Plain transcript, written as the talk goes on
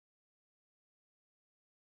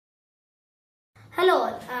Hello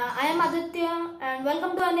all, I am Aditya and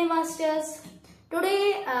welcome to Animasters.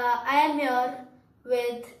 Today I am here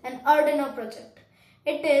with an Arduino project.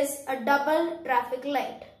 It is a double traffic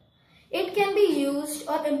light. It can be used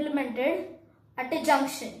or implemented at a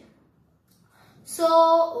junction.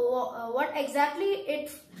 So what exactly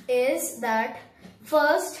it is that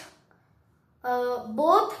first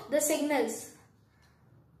both the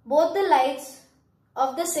lights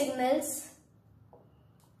of the signals,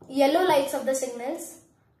 yellow lights of the signals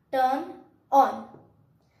turn on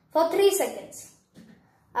for 3 seconds.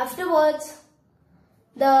 Afterwards,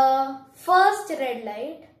 the first red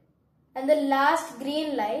light and the last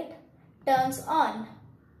green light turns on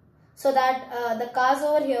so that the cars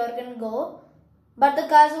over here can go, but the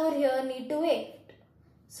cars over here need to wait.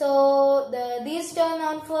 So these turn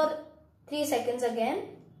on for 3 seconds again,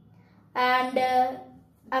 and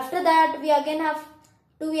after that we again have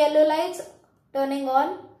 2 yellow lights turning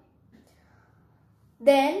on.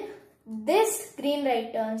 Then this green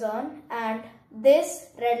light turns on and this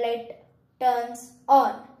red light turns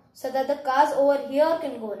on so that the cars over here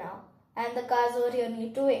can go now and the cars over here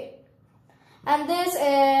need to wait. And this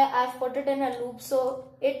I've put it in a loop, so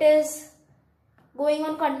it is going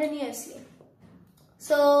on continuously.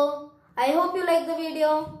 So I hope you like the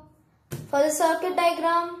video. For the circuit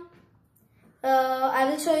diagram,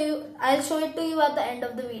 I'll show it to you at the end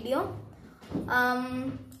of the video.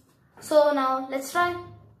 So now let's try.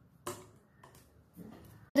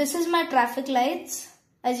 This is my traffic lights,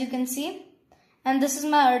 as you can see, and this is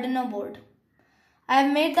my Arduino board. I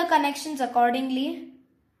have made the connections accordingly.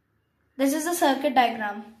 This is the circuit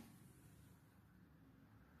diagram.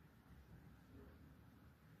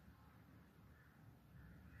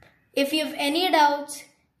 If you have any doubts,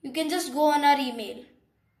 you can just go on our email.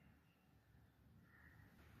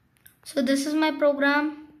 So this is my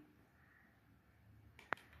program.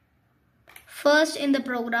 First in this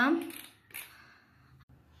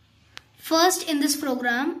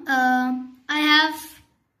program, I have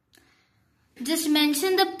just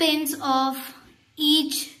mentioned the pins of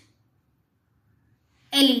each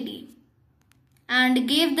LED and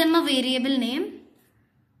gave them a variable name.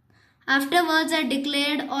 Afterwards, I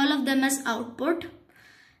declared all of them as output.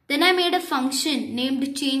 Then I made a function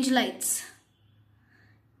named change lights.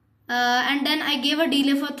 And then I gave a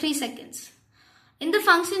delay for 3 seconds. In the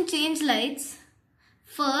function change lights,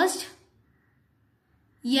 first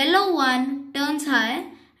yellow 1 turns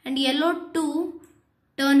high and yellow 2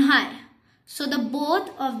 turn high. So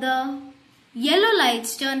both of the yellow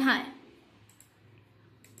lights turn high.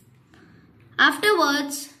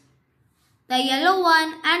 Afterwards, the yellow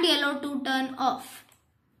 1 and yellow 2 turn off.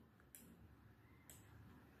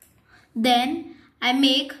 Then I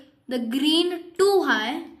make the green 2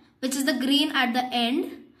 high, which is the green at the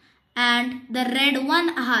end, and the red 1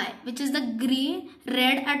 high, which is the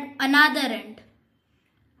red at another end.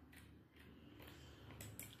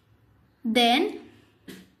 Then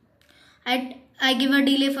I give a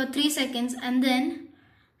delay for 3 seconds and then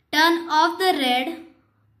turn off the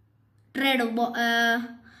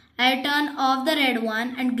I turn off the red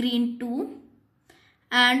 1 and green 2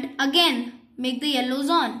 and again make the yellows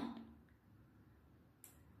on.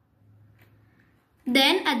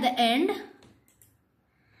 Then at the end,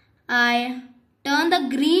 I turn the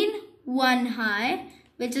green 1 high,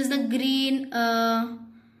 which is the green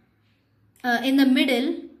in the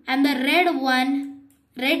middle, and the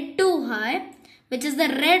red 2 high, which is the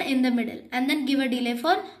red in the middle, and then give a delay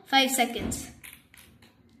for 5 seconds.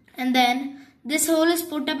 And then this whole is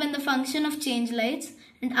put up in the function of change lights,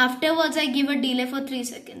 and afterwards I give a delay for 3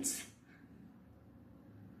 seconds.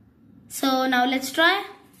 So now let's try.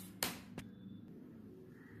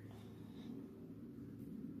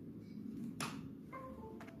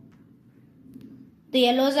 The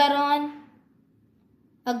yellows are on,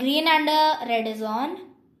 a green and a red is on.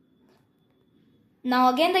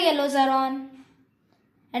 Now again the yellows are on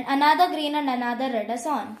and another green and another red is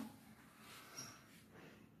on.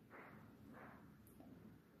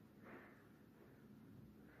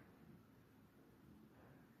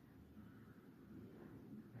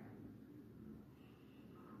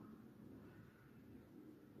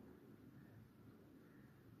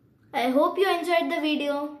 I hope you enjoyed the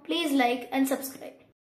video. Please like and subscribe.